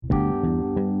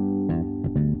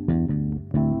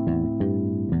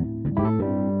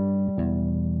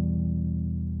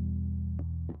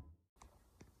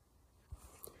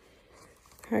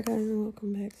Hi guys, and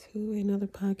welcome back to another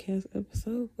podcast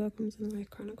episode. Welcome to the Life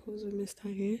Chronicles of Miss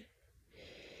Diane.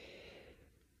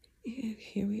 And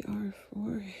here we are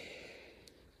for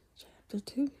chapter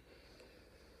 2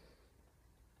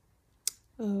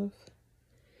 of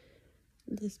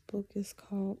this book. Is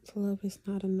called Love Is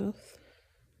Not Enough.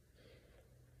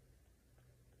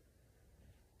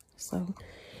 So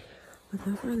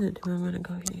without further ado, I'm going to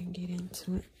go ahead and get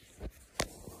into it.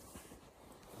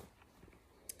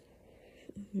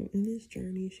 In this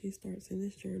journey, she starts in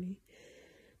this journey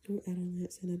through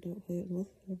adolescence and adulthood.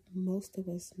 Most of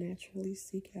us naturally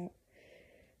seek out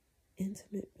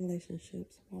intimate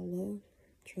relationships while love,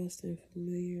 trust, and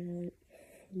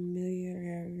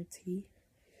familiarity.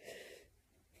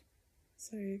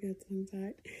 Sorry, I got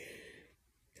tongue-tied.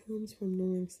 Comes from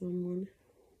knowing someone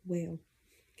well.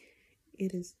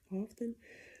 It is often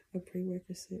a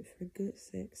prerequisite for good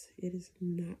sex. It is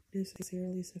not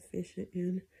necessarily sufficient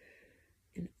in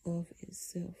and of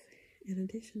itself. In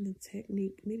addition to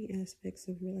technique, many aspects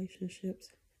of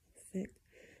relationships affect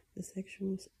the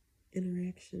sexual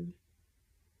interaction.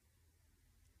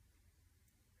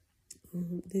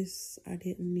 I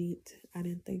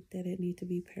didn't think that it need to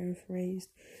be paraphrased.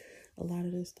 A lot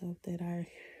of the stuff that I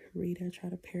read, I try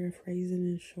to paraphrase it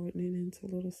and shorten it into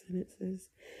little sentences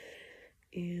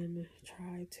and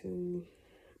try to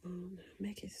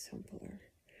make it simpler.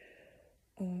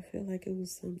 I feel like it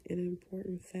was an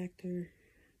important factor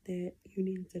that you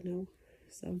need to know.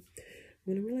 So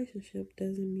when a relationship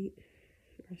doesn't meet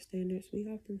our standards, we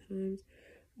oftentimes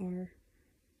are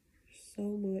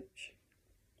so much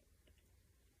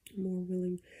more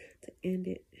willing to end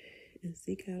it and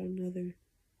seek out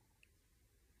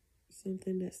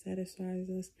something that satisfies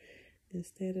us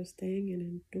instead of staying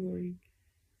and enduring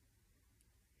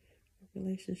a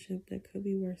relationship that could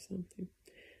be worth something.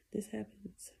 This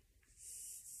happens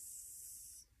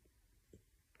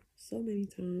so many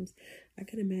times. I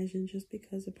can imagine just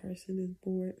because a person is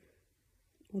bored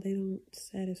or they don't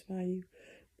satisfy you,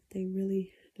 but they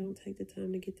really don't take the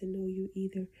time to get to know you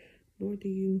either, nor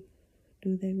do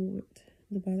they want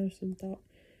the bothersome thought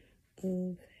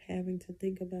of having to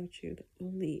think about you. The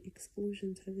only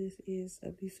exclusion to this is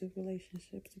abusive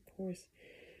relationships, of course,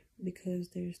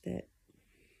 because there's that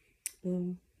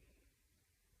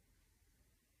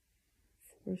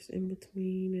force in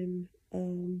between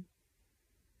and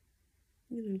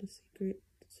the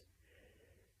secrets.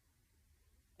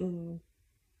 What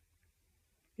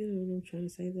I'm trying to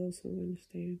say, those who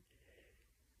understand.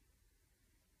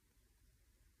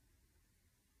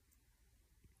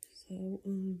 So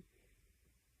in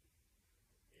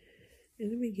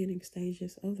the beginning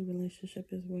stages of the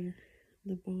relationship is where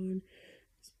the bond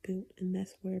is built, and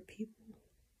that's where people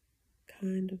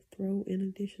kind of throw in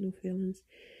additional feelings.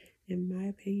 In my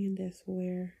opinion, that's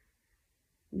where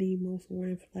the most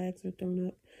warning flags are thrown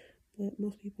up, but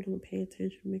most people don't pay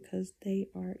attention because they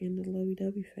are in the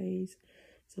lovey-dovey phase.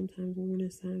 Sometimes warning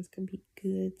signs can be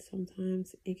good,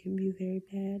 sometimes it can be very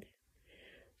bad.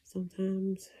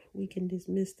 Sometimes we can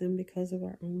dismiss them because of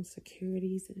our own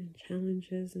insecurities and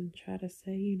challenges and try to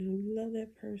say, we love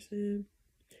that person,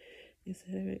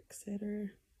 etc., etc.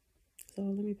 So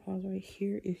let me pause right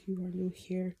here. If you are new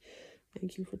here,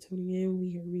 thank you for tuning in.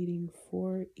 We are reading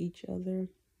For Each Other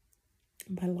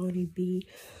by Lonnie B.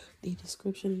 The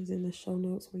description is in the show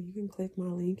notes where you can click my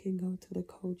link and go to the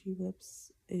Koji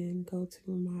webs and go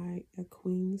to my A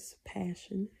Queen's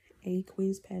Passion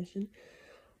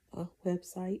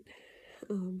website.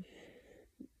 In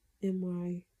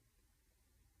my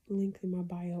link in my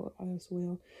bio as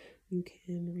well, you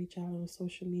can reach out on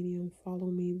social media and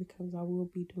follow me because I will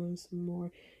be doing some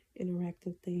more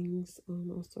interactive things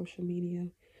on social media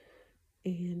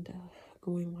and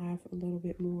going live a little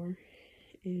bit more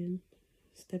and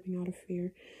stepping out of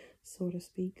fear, so to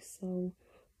speak. So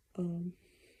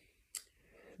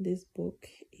this book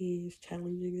is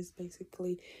challenging. It's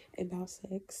basically about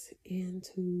sex and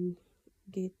to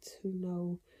get to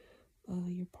know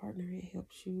your partner. It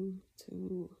helps you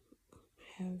to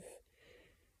have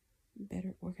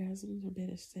better orgasms or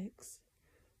better sex.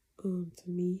 To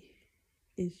me,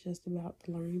 it's just about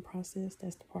the learning process.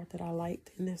 That's the part that I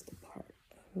liked, and that's the part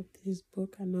of this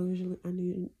book. I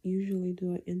usually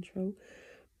do an intro,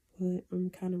 but I'm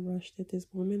kind of rushed at this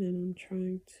moment, and I'm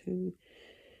trying to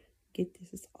get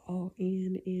this all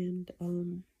in, and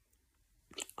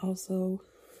also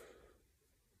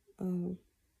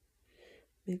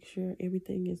make sure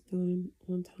everything is done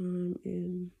on time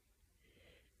and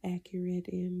accurate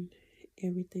and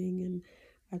everything. And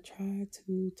I try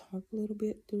to talk a little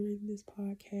bit during this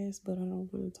podcast, but I don't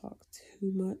want to talk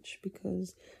too much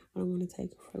because I don't want to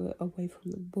take away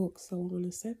from the book. So on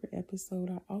a separate episode,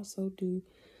 I also do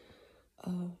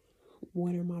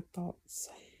what are my thoughts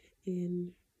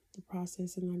in the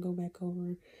process, and I go back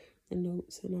over the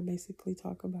notes and I basically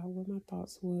talk about what my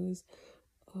thoughts was.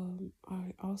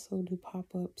 I also do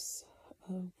pop-ups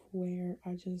where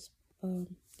I just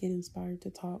get inspired to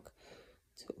talk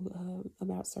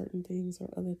about certain things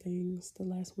or other things. The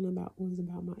last one was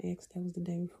about my ex. That was the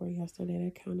day before yesterday.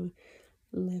 That kind of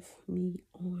left me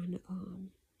on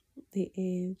the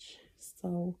edge.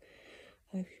 So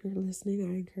if you're listening,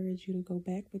 I encourage you to go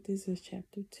back. But this is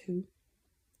chapter 2.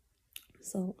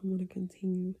 So I'm going to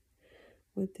continue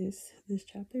with this. This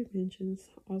chapter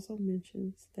also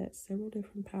mentions that several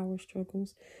different power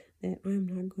struggles that I'm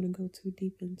not going to go too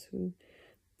deep into,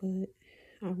 but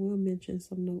I will mention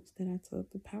some notes that I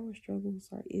took. The power struggles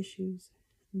are issues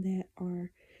that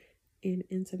are in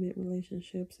intimate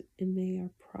relationships, and they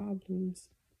are problems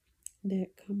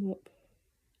that come up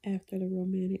after the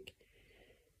romantic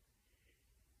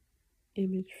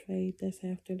image fade. That's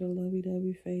after the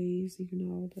lovey-dovey phase,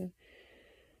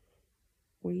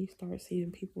 where you start seeing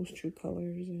people's true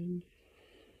colors. And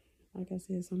like I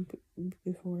said, some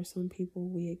people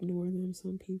we ignore them,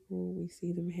 some people we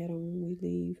see them head on, we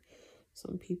leave.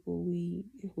 Some people we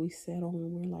settle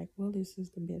and we're like, well, this is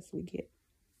the best we get.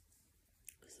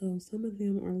 So some of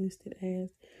them are listed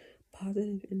as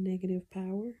positive and negative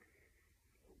power,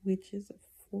 which is a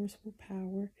forceful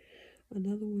power.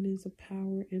 Another one is a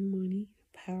power in money,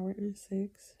 power in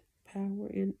sex, power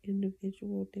in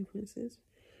individual differences,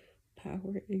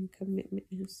 power in commitment,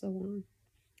 and so on.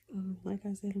 Like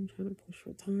I said, I'm trying to push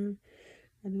for time.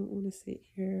 I don't want to sit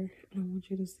here. I don't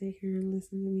want you to sit here and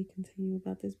listen to me continue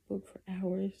about this book for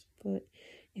hours. But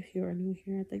if you are new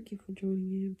here, I thank you for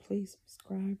joining in. Please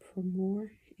subscribe for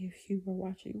more. If you are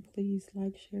watching, please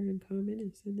like, share, and comment,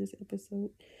 and send this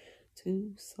episode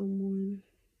to someone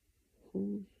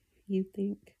who you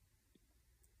think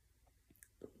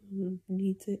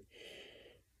needs it.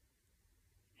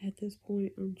 At this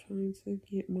point, I'm trying to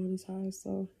get monetized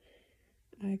so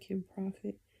I can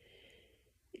profit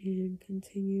and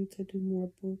continue to do more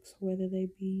books, whether they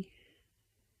be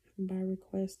by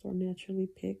request or naturally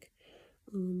pick,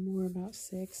 more about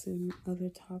sex and other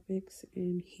topics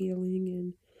and healing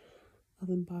and of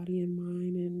the body and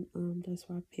mind. And that's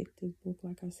why I picked this book.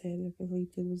 Like I said, I believe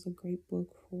it was a great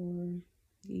book for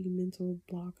the mental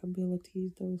block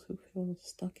abilities, those who feel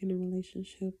stuck in a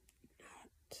relationship,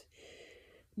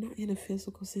 not in a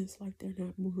physical sense like they're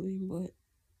not moving, but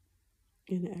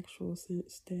in the actual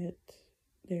sense that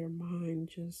their mind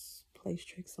just plays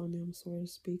tricks on them, so to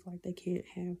speak. Like they can't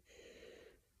have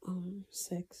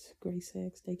great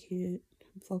sex. They can't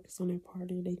focus on their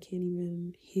partner. They can't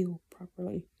even heal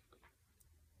properly.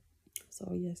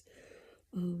 So yes,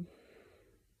 I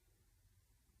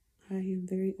am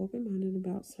very open-minded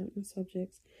about certain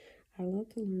subjects. I love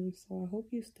to learn, so I hope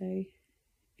you stay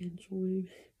and join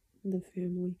the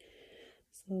family.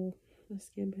 So let's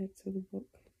get back to the book.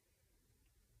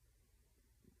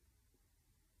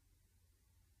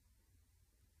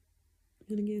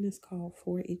 And again, it's called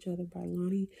For Each Other by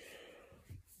Lonnie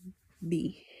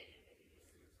B.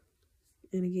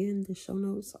 And again, the show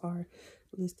notes are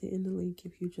listed in the link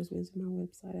if you just visit my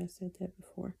website. I said that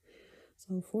before.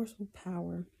 So forceful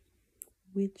power,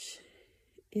 which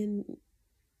in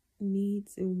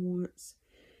needs and wants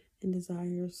and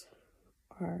desires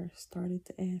are started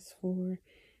to ask for.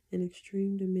 An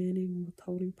extreme demanding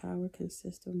withholding power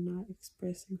consists of not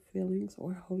expressing feelings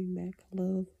or holding back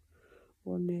love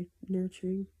or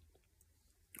nurturing.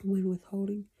 When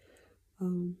withholding,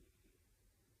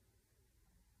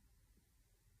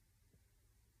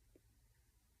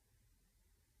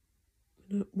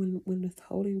 when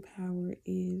withholding power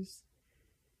is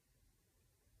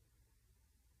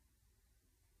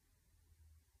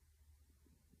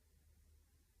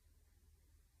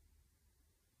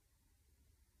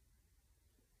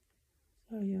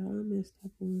so yeah, I messed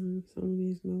up on some of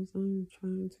these notes. I'm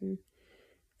trying to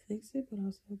fix it, but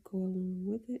also go along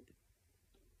with it.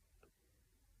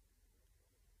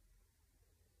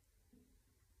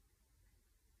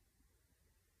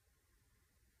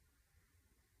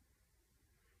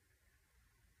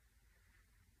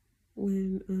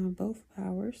 When both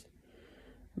powers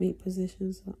meet,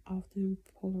 positions are often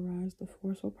polarized. The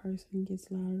forceful person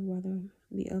gets louder while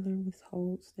the other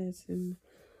withholds. That's in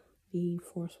the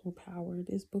forceful power.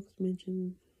 This book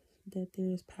mentions that there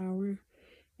is power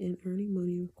in earning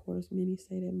money. Of course, many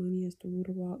say that money is the root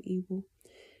of all evil,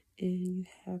 and you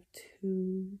have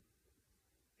to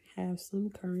have some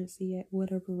currency at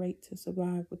whatever rate to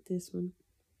survive with this one.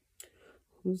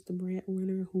 Who's the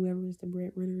breadwinner? Whoever is the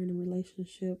breadwinner in a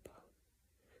relationship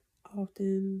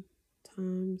oftentimes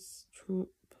trump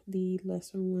the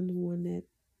lesser one, the one that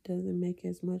doesn't make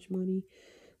as much money.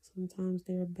 Sometimes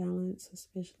they're balanced,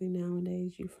 especially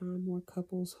nowadays. You find more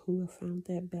couples who have found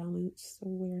that balance, so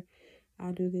where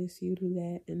I do this, you do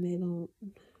that, and they don't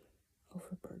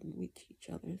overburden with each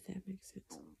other, if that makes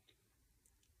sense.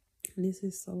 And this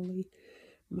is solely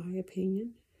my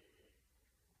opinion,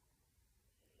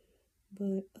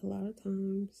 but a lot of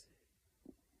times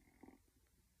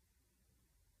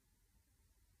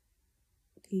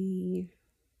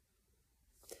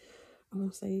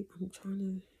I'm trying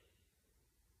to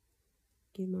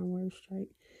get my words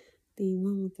straight. The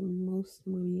one with the most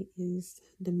money is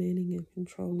demanding and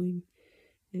controlling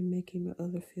and making the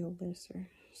other feel lesser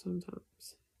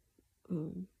sometimes.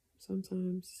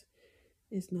 Sometimes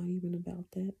it's not even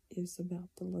about that. It's about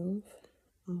the love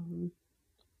in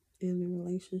the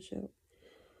relationship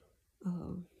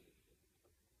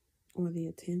or the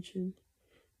attention.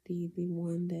 The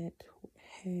one that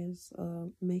has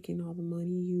making all the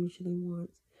money usually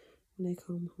wants, when they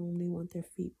come home, they want their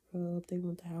feet rubbed, they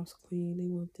want the house clean, they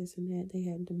want this and that. They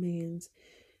have demands,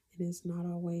 and it's not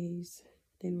always,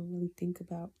 they don't really think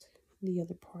about the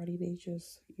other party. They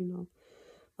just, a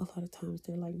lot of times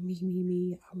they're like,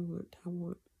 me, I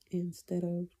want, instead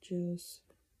of just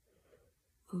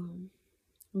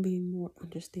being more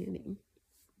understanding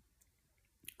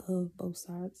of both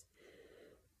sides.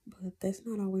 But that's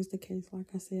not always the case. Like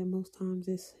I said, most times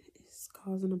it's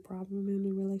causing a problem in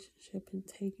the relationship and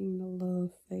taking the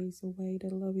love phase away, the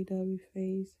lovey-dovey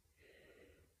phase.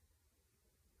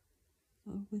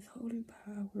 Withholding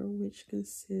power, which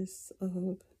consists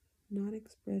of not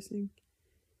expressing,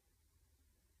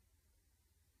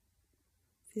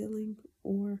 feeling,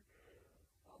 or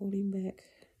holding back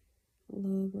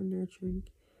love or nurturing.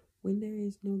 When there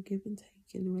is no give and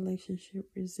take in a relationship,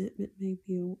 resentment may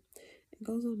build. It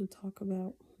goes on to talk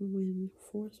about when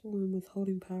forceful and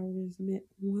withholding power is met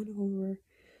one over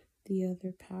the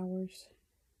other powers.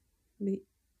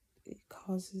 It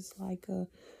causes like a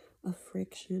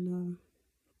friction,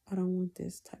 I don't want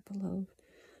this type of love.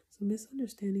 So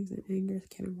misunderstandings and anger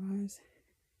can arise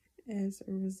as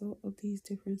a result of these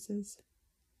differences.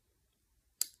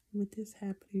 With this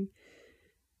happening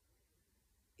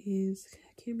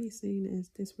can be seen as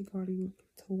disregarding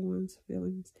to one's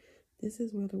feelings. This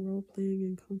is where the role playing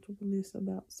and comfortableness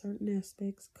about certain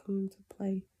aspects come to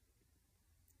play.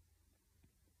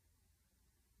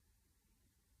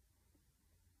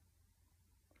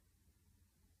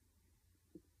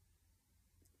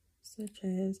 Such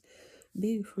as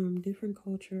being from different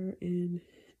culture and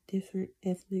different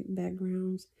ethnic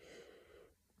backgrounds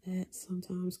that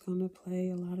sometimes come to play.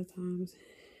 A lot of times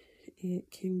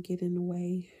it can get in the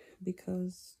way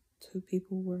because two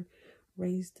people were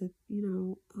raised, a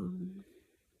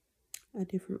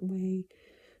different way.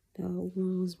 The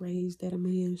one was raised that a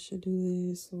man should do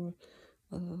this or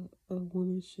a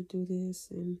woman should do this,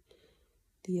 and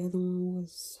the other one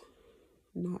was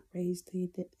not raised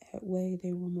that way.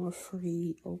 They were more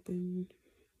free, open,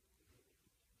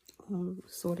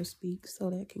 so to speak. So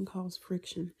that can cause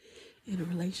friction in a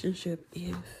relationship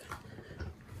if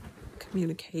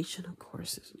communication, of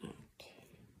course, is not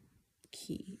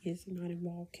key. Is not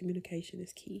involved. Communication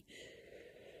is key.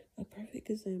 A perfect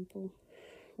example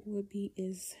would be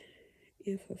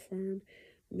if a firm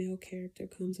male character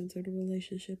comes into the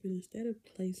relationship and instead of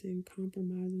placing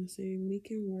compromise and saying we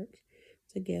can work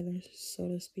together, so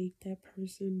to speak, that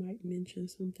person might mention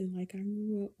something like, I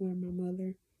grew up where my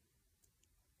mother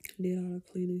did all the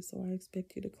cleaning, so I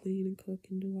expect you to clean and cook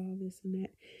and do all this and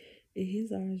that. In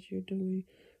his eyes, you're doing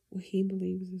what he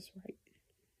believes is right,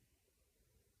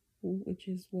 which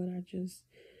is what I just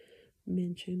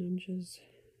mentioned. I'm just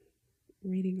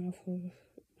reading off of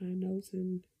my notes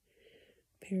and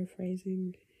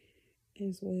paraphrasing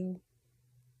as well.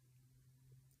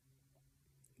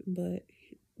 But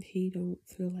he don't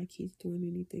feel like he's doing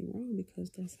anything wrong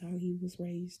because that's how he was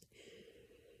raised.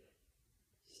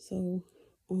 So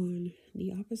on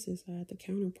the opposite side, the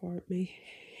counterpart may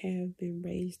have been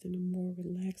raised in a more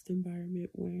relaxed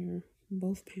environment where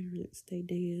both parents, they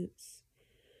dance,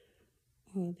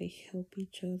 they help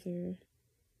each other,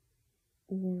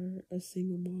 or a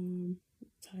single mom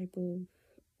type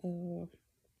of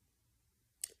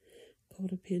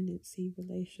codependency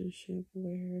relationship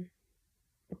where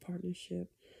a partnership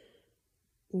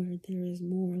where there is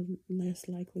less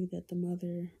likely that the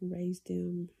mother raised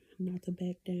them not to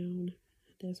back down.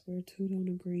 That's where two don't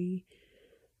agree.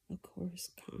 Of course,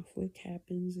 conflict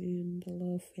happens and the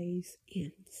love phase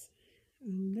ends.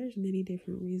 There's many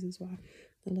different reasons why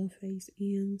the love phase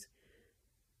ends.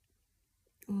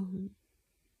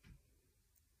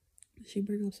 She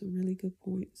bring up some really good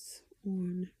points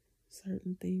on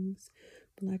certain things,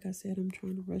 but like I said, I'm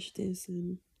trying to rush this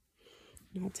and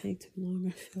not take too long.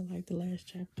 I feel like the last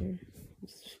chapter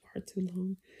was far too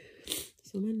long.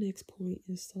 So my next point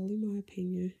is solely my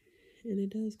opinion, and it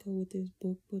does go with this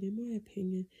book, but in my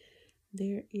opinion,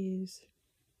 there is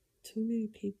too many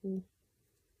people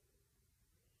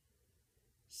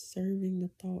serving the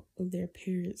thought of their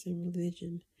parents and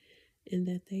religion, and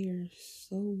that they are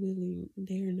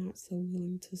not so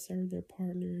willing to serve their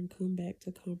partner and come back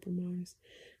to compromise.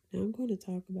 Now I'm going to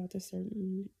talk about a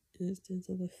certain instance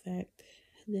of the fact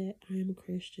that I am a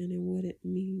Christian and what it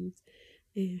means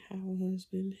and how a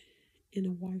husband and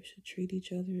a wife should treat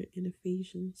each other in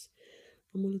Ephesians.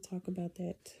 I'm going to talk about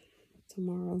that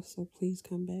tomorrow, so please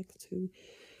come back to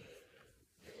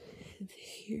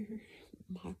hear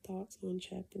my thoughts on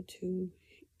chapter 2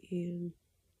 and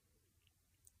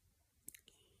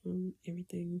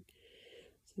everything.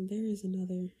 So there is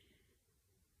another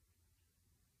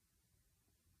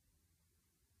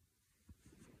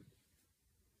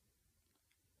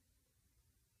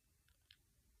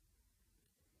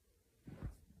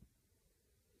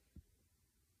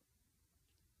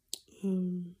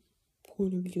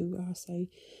point of view. I'll say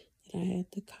that I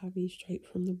had to copy straight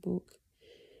from the book,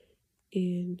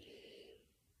 and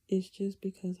it's just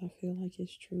because I feel like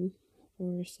it's true.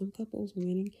 For some couples,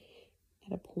 winning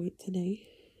at a point today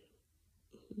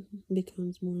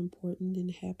becomes more important than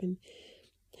having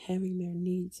their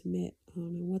needs met.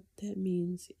 And what that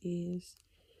means is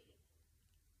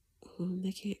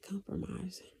they can't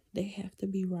compromise. They have to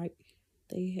be right.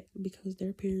 Because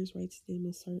their parents raised them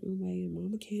a certain way, and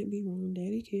mama can't be wrong,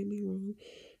 daddy can't be wrong.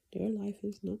 Their life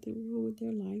is nothing wrong with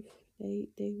their life.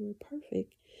 They were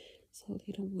perfect, so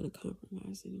they don't want to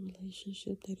compromise in a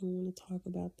relationship. They don't want to talk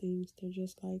about things. They're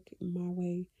just like, my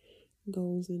way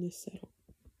goes and is settled.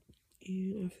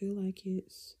 And I feel like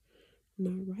it's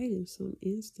not right in some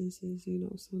instances.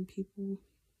 Some people,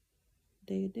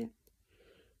 they adapt.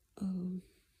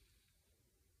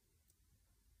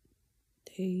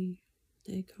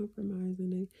 They compromise,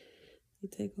 and they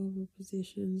take over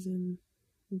positions and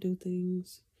do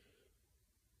things,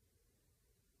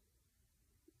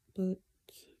 but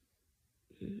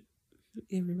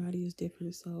everybody is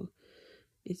different. So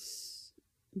it's,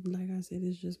 like I said,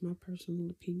 it's just my personal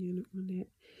opinion on that.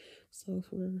 So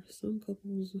for some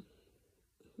couples,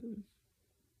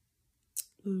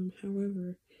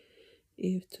 however,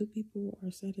 if two people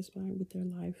are satisfied with their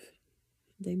life,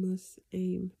 they must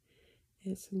aim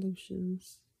at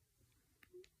solutions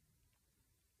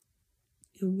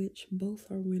in which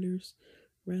both are winners,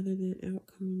 rather than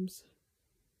outcomes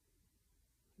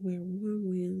where one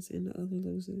wins and the other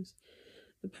loses.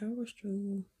 The power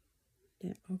struggle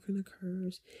that often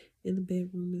occurs in the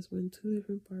bedroom is when two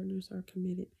different partners are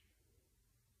committed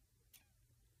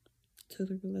to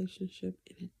the relationship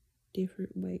in a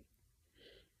different way.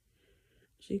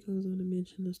 She goes on to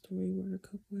mention a story where a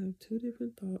couple have two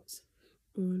different thoughts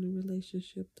on a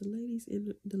relationship. The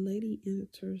lady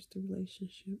enters the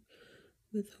relationship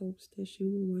with hopes that she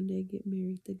will one day get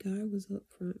married. The guy was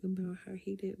upfront about how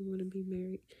he didn't want to be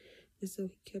married, and so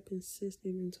he kept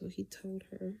insisting until he told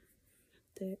her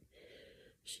that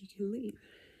she can leave.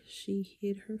 She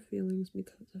hid her feelings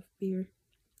because of fear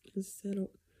and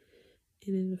settled,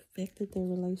 and it affected their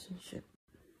relationship.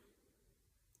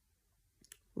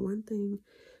 One thing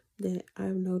that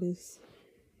I've noticed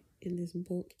in this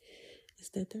book is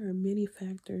that there are many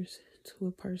factors to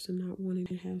a person not wanting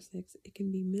to have sex. It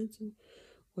can be mental,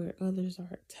 where others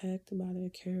are attacked by their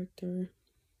character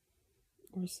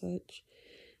or such,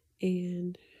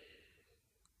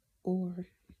 or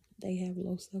they have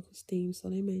low self-esteem, so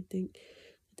they may think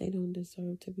that they don't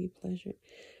deserve to be pleasured.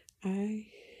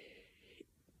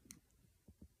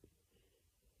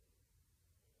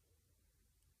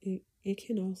 It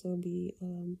can also be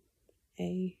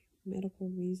a medical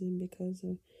reason because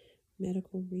of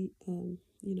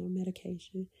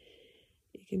medication.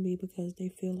 It can be because they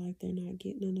feel like they're not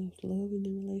getting enough love in the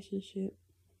relationship,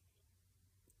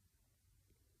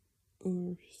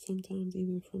 or sometimes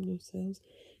even from themselves.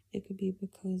 It could be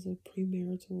because of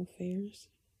premarital affairs,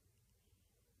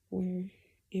 where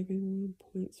everyone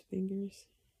points fingers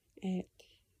at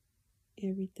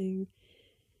everything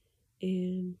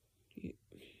and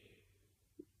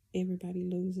everybody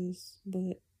loses,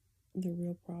 but the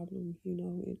real problem,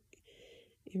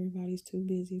 everybody's too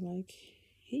busy, like,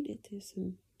 he did this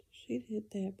and she did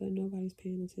that, but nobody's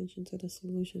paying attention to the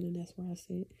solution. And that's why I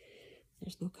said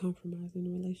there's no compromise in a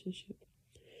relationship.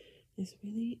 It's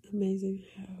really amazing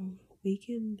how we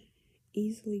can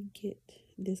easily get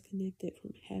disconnected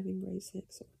from having great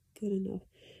sex or good enough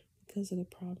because of the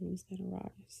problems that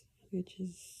arise, which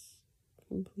is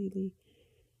completely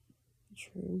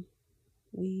true.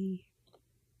 We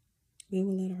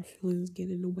will let our feelings get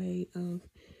in the way of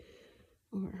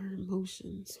our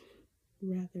emotions,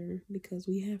 rather, because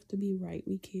we have to be right.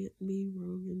 We can't be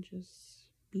wrong and just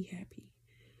be happy.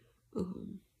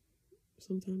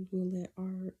 Sometimes we'll let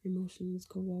our emotions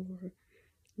go over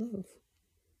love,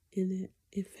 and it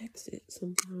affects it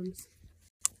sometimes.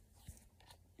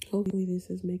 Hopefully this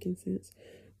is making sense.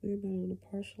 We're about on a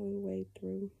partial way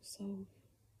through, so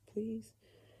please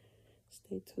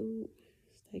stay tuned,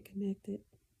 stay connected.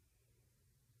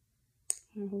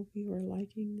 I hope you are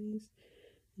liking this,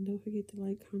 and don't forget to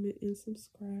like, comment, and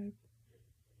subscribe.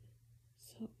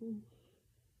 So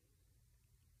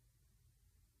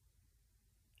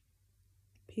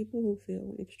people who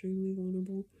feel extremely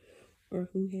vulnerable or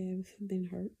who have been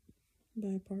hurt by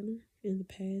a partner in the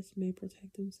past may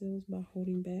protect themselves by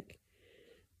holding back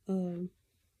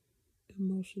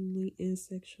emotionally and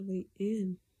sexually,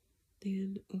 and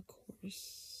then of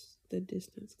course the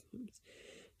distance comes.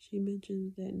 She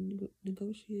mentions that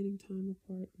negotiating time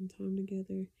apart and time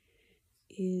together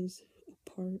is a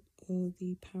part of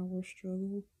the power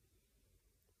struggle.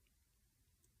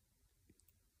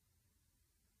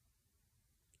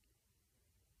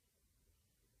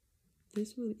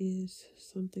 This one is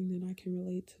something that I can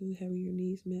relate to, having your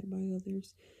needs met by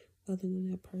others other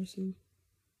than that person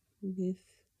you're with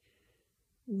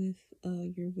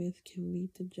can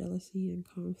lead to jealousy and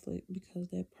conflict because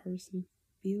that person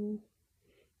feel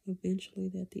eventually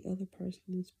that the other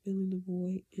person is filling the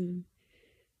void and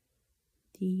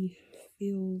the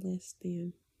feel less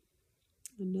than.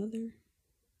 Another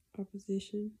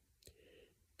opposition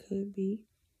could be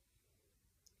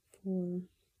for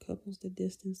couples to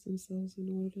distance themselves in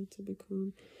order to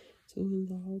become too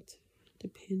involved,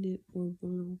 dependent, or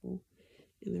vulnerable,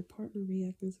 and their partner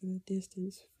reacting to the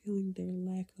distance, feeling their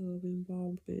lack of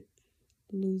involvement,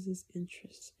 loses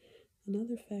interest.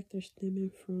 Another factor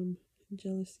stemming from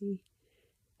jealousy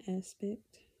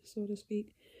aspect, so to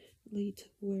speak, lead to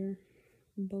where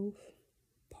both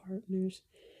partners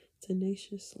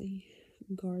tenaciously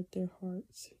guard their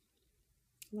hearts.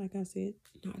 Like I said,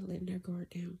 not letting their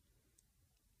guard down.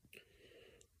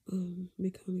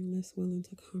 Becoming less willing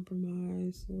to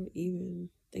compromise or even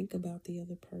think about the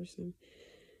other person.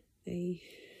 They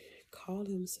call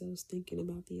themselves thinking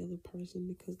about the other person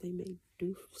because they may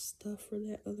do stuff for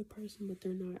that other person, but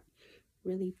they're not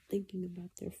really thinking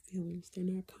about their feelings. They're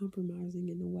not compromising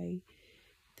in a way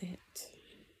that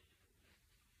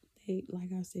they,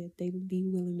 like I said, they would be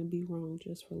willing to be wrong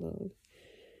just for love.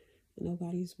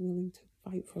 Nobody's willing to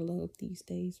fight for love these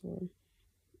days, or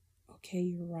okay,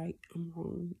 you're right, I'm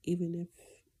wrong, even if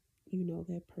you know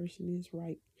that person is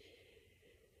right,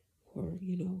 or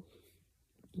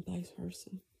vice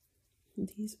versa.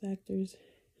 These factors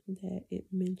that it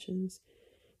mentions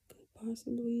could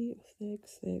possibly affect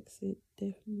sex. It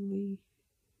definitely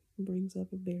brings up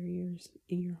barriers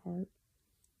in your heart.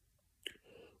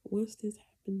 Once this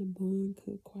happened, the bond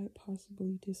could quite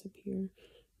possibly disappear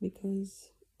because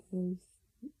of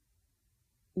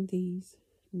these.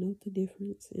 Note the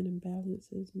difference in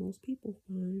imbalances most people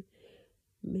find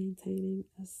maintaining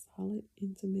a solid,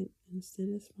 intimate, and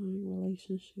satisfying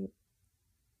relationship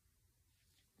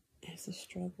as a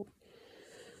struggle.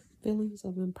 Feelings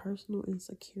of impersonal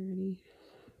insecurity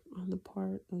on the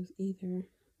part of either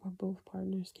or both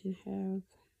partners can have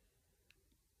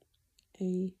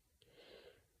a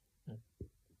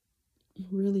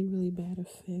really, really bad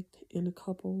effect in a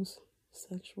couple's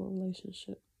sexual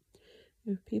relationship.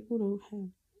 If people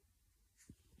don't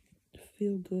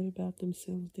feel good about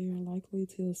themselves, they are likely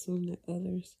to assume that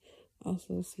others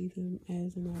also see them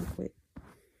as inadequate.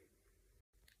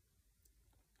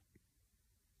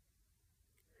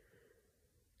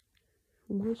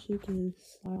 Once you can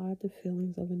slide the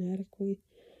feelings of inadequacy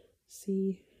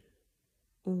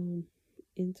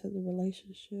into the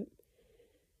relationship,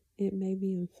 it may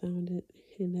be unfounded,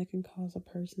 and that can cause a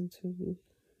person to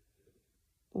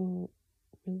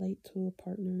relate to a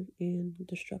partner in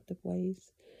destructive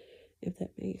ways, if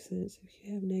that makes sense. If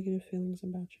you have negative feelings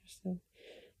about yourself,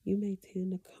 you may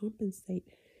tend to compensate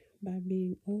by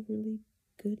being overly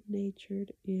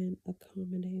good-natured and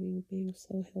accommodating, being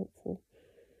so helpful,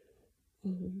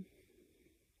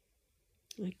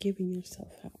 like giving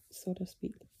yourself out, so to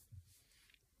speak.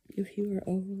 If you are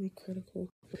overly critical,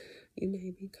 you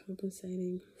may be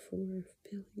compensating for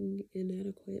feeling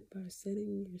inadequate by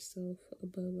setting yourself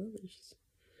above others.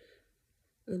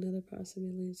 Another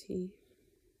possibility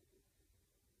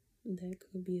that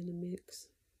could be in the mix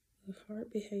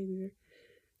hard behavior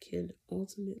can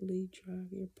ultimately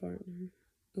drive your partner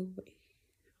away.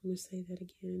 I'm going to say that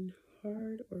again.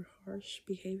 Hard or harsh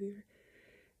behavior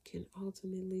can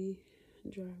ultimately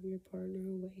drive your partner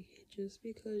away. Just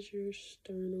because your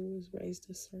sternum was raised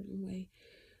a certain way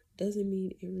doesn't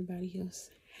mean everybody else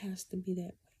has to be that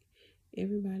way.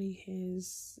 Everybody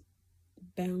has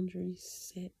boundaries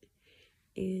set.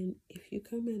 And if you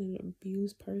come at an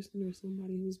abused person or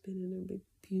somebody who's been in an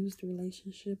abused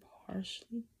relationship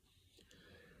harshly,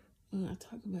 I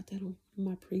talk about that on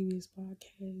my previous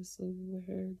podcast of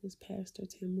where this pastor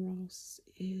Tim Ross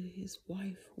and his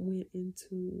wife went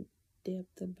into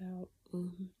depth about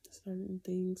certain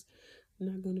things. I'm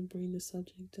not going to bring the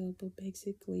subject up, but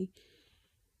basically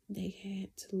they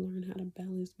had to learn how to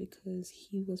balance because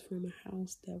he was from a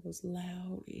house that was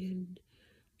loud and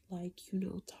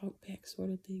talk back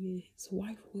sort of thing, and his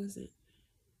wife wasn't.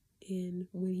 And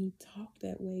when he talked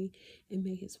that way, it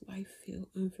made his wife feel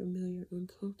unfamiliar,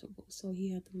 uncomfortable. So he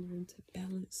had to learn to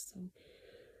balance so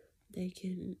they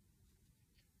can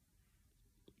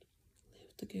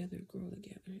live together, grow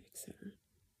together, etc.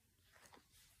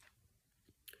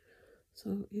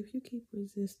 So if you keep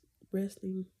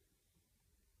resting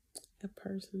a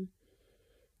person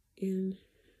in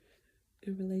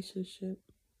a relationship,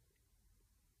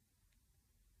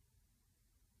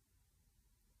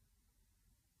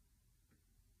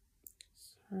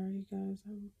 sorry guys,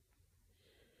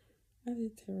 I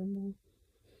did terrible.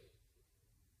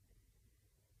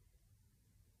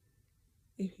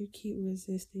 If you keep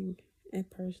resisting a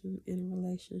person in a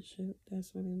relationship,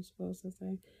 that's what I'm supposed to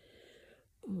say.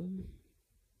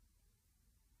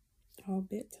 All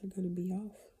bets are going to be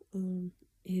off. And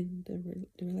the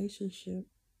relationship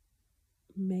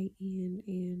may end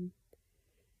in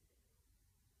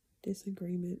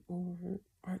disagreement or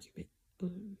argument.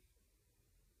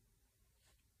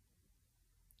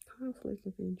 Conflict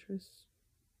of interest,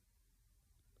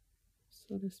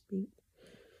 so to speak.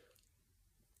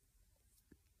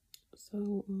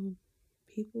 So,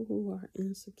 people who are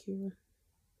insecure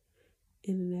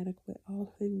and inadequate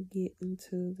often get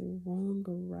into the wrong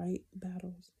or right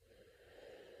battles.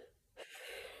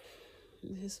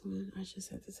 This one, I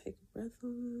just have to take a breath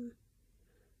on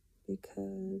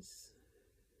because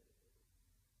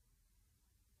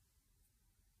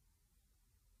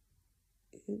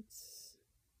it's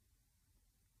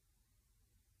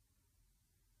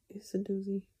a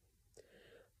doozy.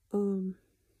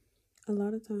 A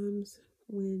lot of times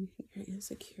when you're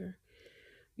insecure,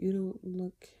 you don't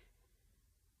look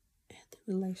at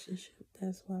the relationship.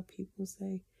 That's why people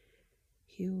say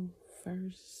heal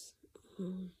first.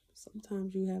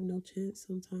 Sometimes you have no chance.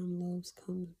 Sometimes love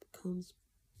comes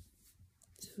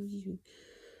to you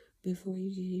before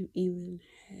you even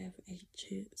have a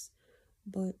chance.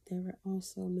 But there are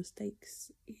also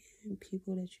mistakes and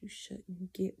people that you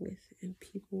shouldn't get with, and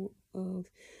people of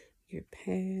your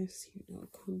past,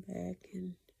 come back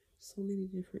in so many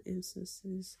different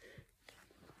instances.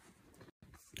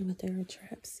 But there are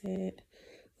traps set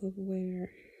of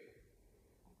where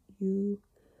you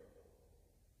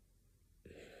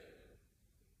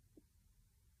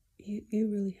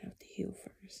really have to heal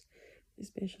first,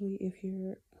 especially if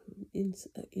you're an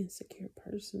insecure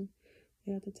person.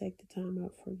 You have to take the time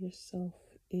out for yourself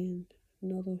and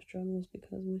know those struggles,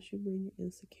 because once you bring your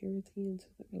insecurity into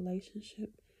the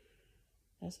relationship,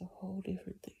 that's a whole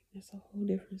different thing. That's a whole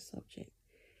different subject.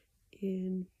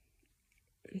 And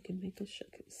it can make a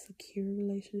secure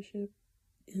relationship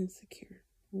insecure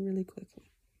really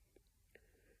quickly.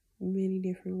 Many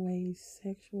different ways,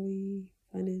 sexually,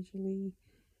 financially,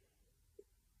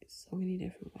 so many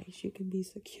different ways. You can be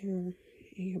secure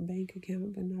in your bank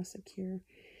account, but not secure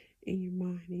in your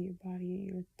mind, in your body, in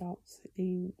your thoughts.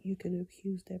 And you can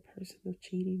accuse that person of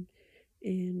cheating,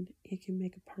 and it can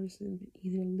make a person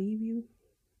either leave you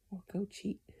or go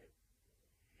cheat.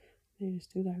 There's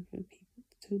two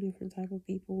different type of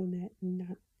people,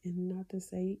 not to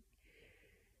say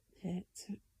that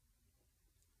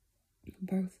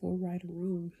both are right or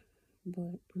wrong,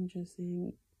 but I'm just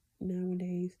saying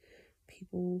nowadays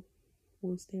people,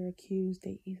 once they're accused,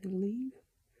 they either leave,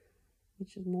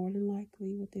 which is more than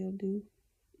likely what they'll do,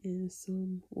 and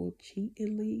some will cheat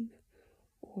and leave,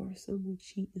 or some will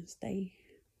cheat and stay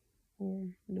for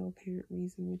no apparent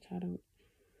reason, which I don't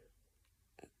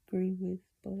agree with,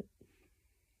 but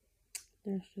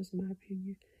that's just my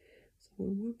opinion. So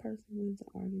when one person wins an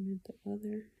argument, the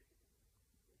other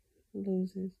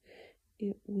loses.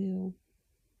 It will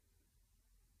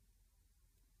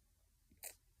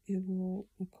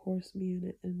of course be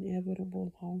an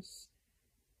inevitable loss.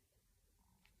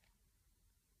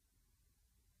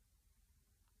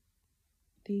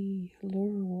 the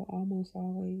lure will almost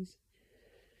always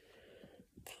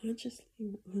consciously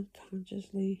or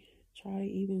unconsciously try to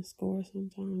even score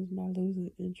sometimes by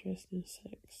losing interest in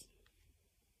sex,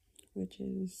 which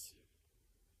is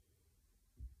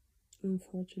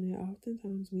unfortunate.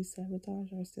 Oftentimes we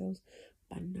sabotage ourselves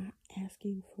by not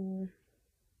asking for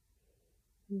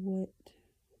what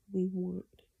we want,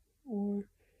 or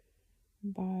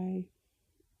by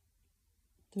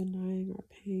denying our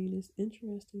pain. It's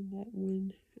interesting that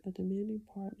when a demanding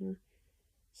partner's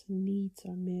needs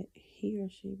are met, he or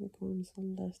she becomes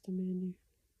less demanding.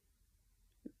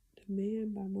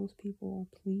 Demand by most people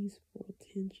are pleas for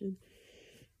attention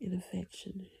and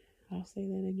affection. I'll say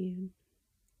that again.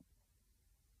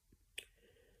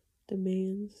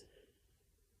 Demands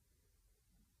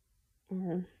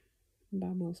are, by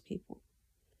most people,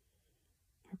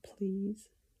 are pleas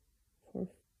for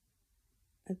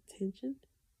attention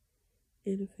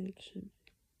and affection,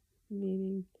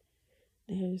 meaning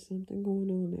there's something going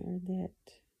on there that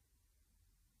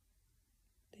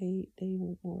they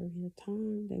want more of your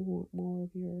time, they want more of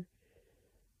your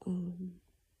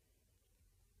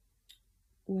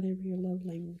whatever your love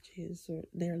language is, or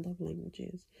their love language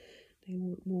is. They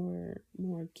want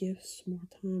more gifts, more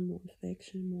time, more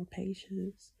affection, more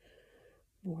patience,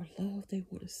 more love. They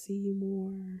want to see you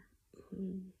more.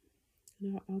 And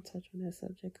I'll touch on that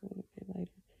subject a little bit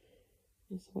later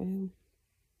as well.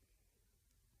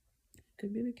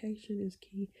 Communication is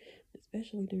key,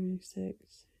 especially during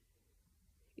sex.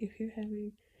 If you're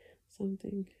having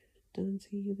something done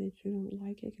to you that you don't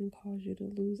like, it can cause you to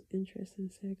lose interest in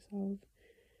sex.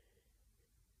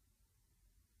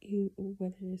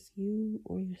 Whether it's you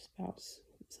or your spouse,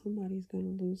 somebody's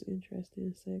going to lose interest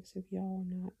in sex if y'all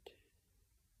are not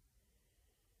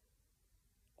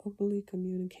openly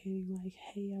communicating, like,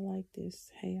 hey, I like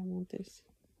this, hey, I want this,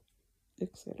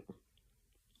 etc.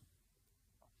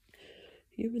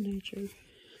 Human nature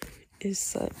is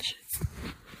such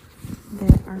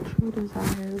that our true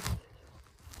desires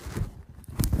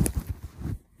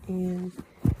and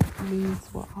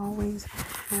needs will always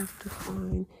have to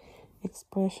find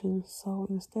expression. So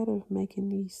instead of making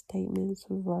these statements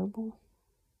verbal,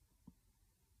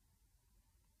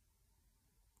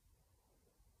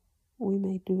 we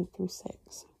may do it through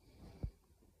sex.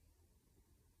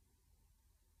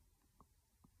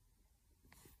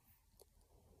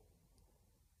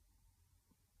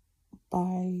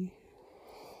 By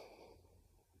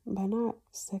not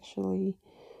sexually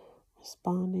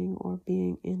responding or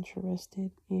being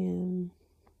interested in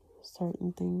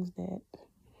certain things, that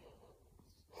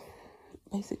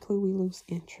basically we lose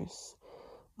interest, is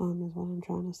what I'm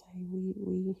trying to say.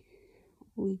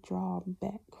 We draw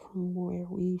back from where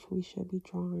we should be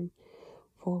drawing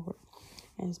forward.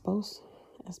 As both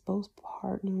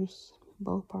partners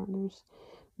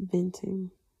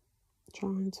venting,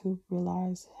 trying to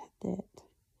realize that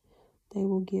they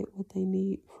will get what they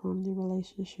need from the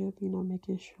relationship,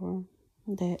 making sure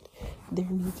that their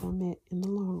needs are met in the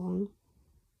long run,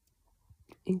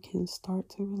 and can start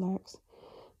to relax.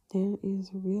 There is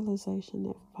a realization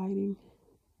that fighting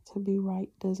to be right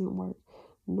doesn't work,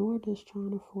 nor does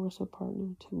trying to force a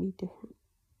partner to be different.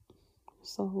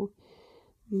 So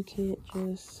you can't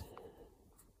just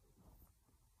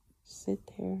sit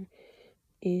there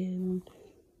and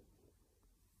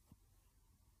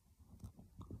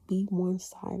be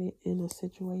one-sided in a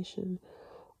situation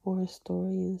or a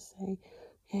story and say,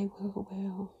 hey,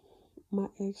 well, my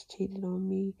ex cheated on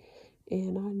me,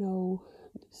 and I know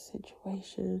the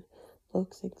situation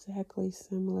looks exactly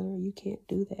similar. You can't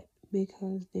do that,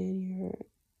 because then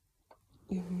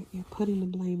you're putting the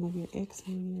blame of your ex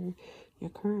on your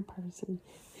current person,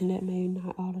 and that may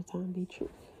not all the time be true.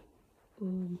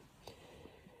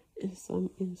 In some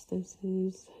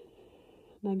instances,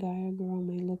 the guy or girl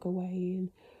may look away and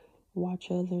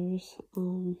watch others,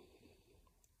 and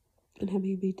that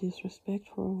may be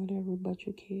disrespectful or whatever, but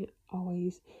you can't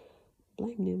always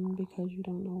blame them because you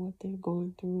don't know what they're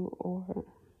going through or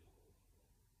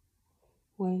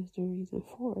what is the reason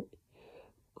for it.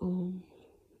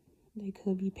 They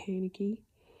could be panicky.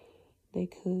 They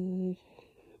could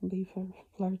be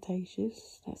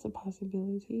flirtatious. That's a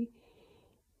possibility.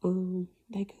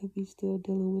 They could be still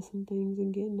dealing with some things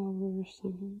and getting over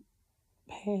some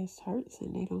past hurts,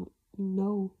 and they don't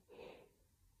know,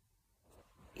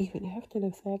 even after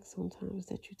the fact sometimes,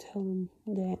 that you tell them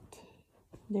that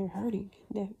they're hurting,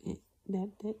 that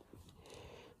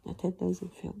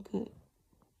doesn't feel good.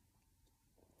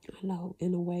 I know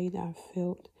in a way that I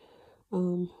felt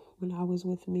when I was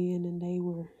with men and they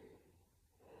were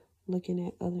looking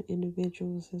at other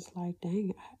individuals, it's like,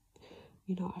 dang,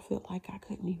 I felt like I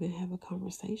couldn't even have a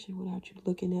conversation without you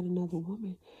looking at another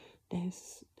woman.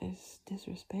 That's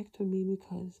disrespect to me,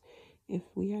 because if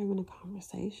we are having a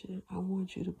conversation, I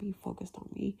want you to be focused on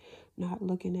me, not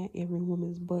looking at every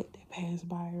woman's butt that passed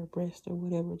by, or breast or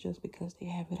whatever, just because they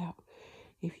have it out.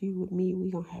 If you with me, we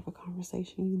gonna have a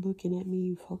conversation. You looking at me,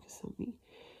 you focus on me,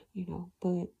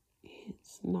 but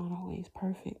it's not always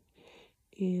perfect.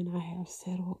 And I have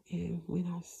settled, and when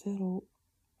I settled,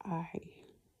 I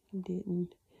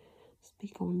didn't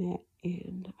speak on that,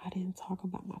 and I didn't talk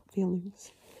about my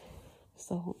feelings.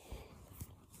 So,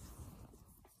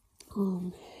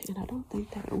 and I don't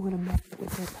think that it would have mattered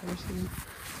with that person.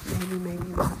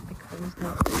 Maybe not, because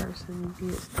that person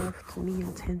did stuff to me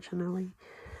intentionally,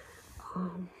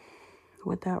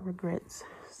 without regrets.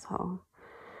 So,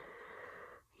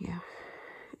 yeah,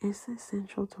 it's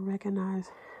essential to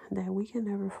recognize that we can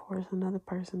never force another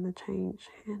person to change,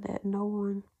 and that no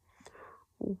one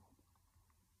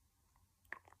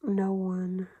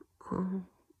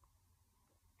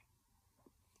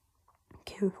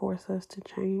can force us to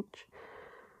change,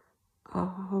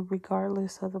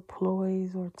 regardless of the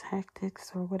ploys or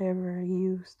tactics or whatever are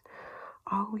used.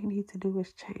 All we need to do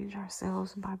is change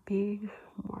ourselves by being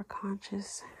more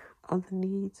conscious of the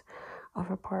needs of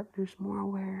our partners, more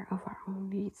aware of our own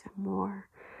needs, and more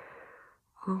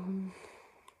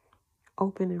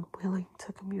open and willing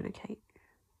to communicate,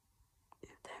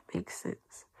 if that makes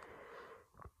sense,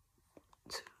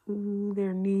 to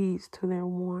their needs, to their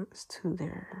wants, to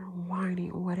their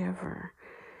whining, whatever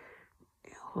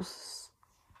else.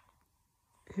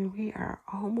 And we are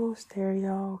almost there,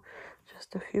 y'all.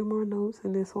 Just a few more notes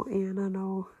and this will end. I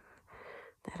know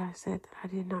that I said that I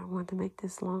did not want to make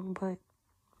this long, but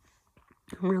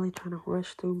I'm really trying to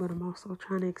rush through, but I'm also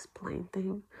trying to explain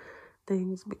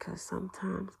things, because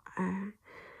sometimes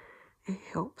it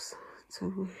helps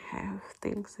to have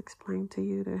things explained to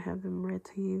you, to have them read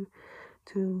to you,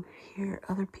 to hear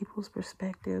other people's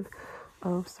perspective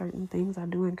of certain things. I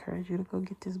do encourage you to go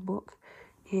get this book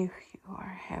if you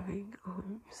are having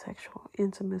sexual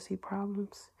intimacy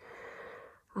problems.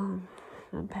 And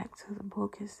back to the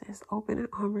book, it says, open and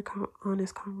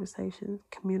honest conversation.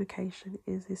 Communication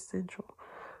is essential.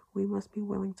 We must be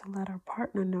willing to let our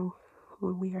partner know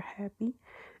when we are happy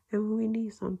and when we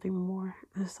need something more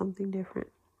and something different.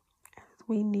 As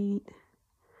we need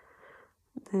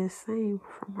the same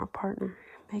from our partner.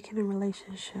 Making a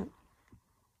relationship,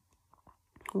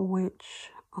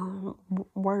 which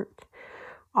work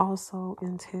also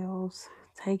entails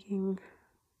taking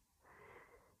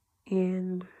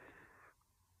in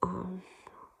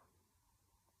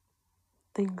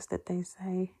things that they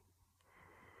say,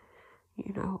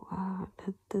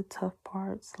 the tough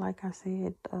parts, like I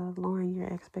said, lowering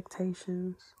your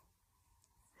expectations,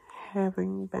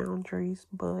 having boundaries,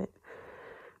 but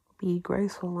be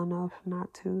graceful enough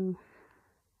not to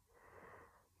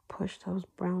push those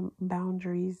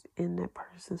boundaries in that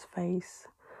person's face.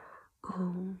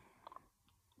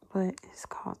 But it's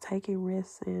called taking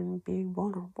risks and being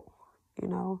vulnerable,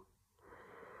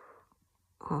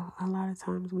 A lot of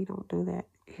times we don't do that,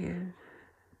 and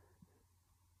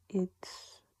it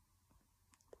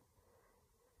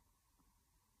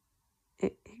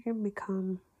can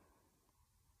become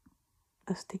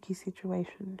a sticky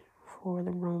situation for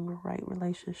the wrong or right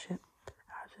relationship.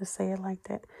 I'll just say it like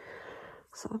that.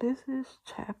 So this is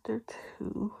chapter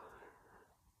 2.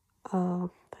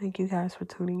 Thank you guys for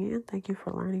tuning in. Thank you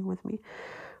for learning with me.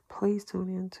 Please tune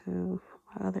in to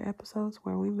my other episodes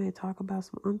where we may talk about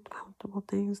some uncomfortable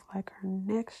things, like our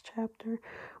next chapter,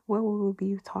 where we will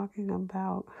be talking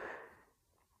about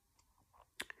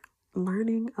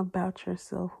learning about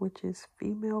yourself, which is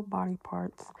female body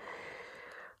parts.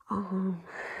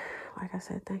 Like I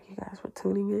said, thank you guys for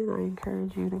tuning in. I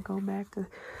encourage you to go back to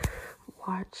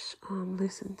watch,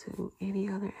 listen to any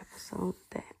other episode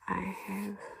that I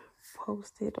have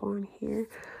posted on here,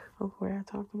 of where I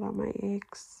talked about my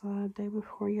ex day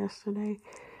before yesterday,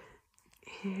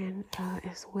 and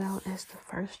as well as the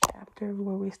first chapter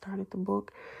where we started the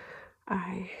book.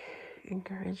 I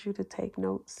encourage you to take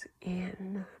notes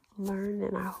and learn,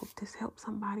 and I hope this helps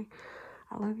somebody.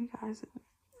 I love you guys.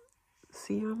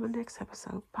 See you on my next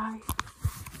episode. Bye.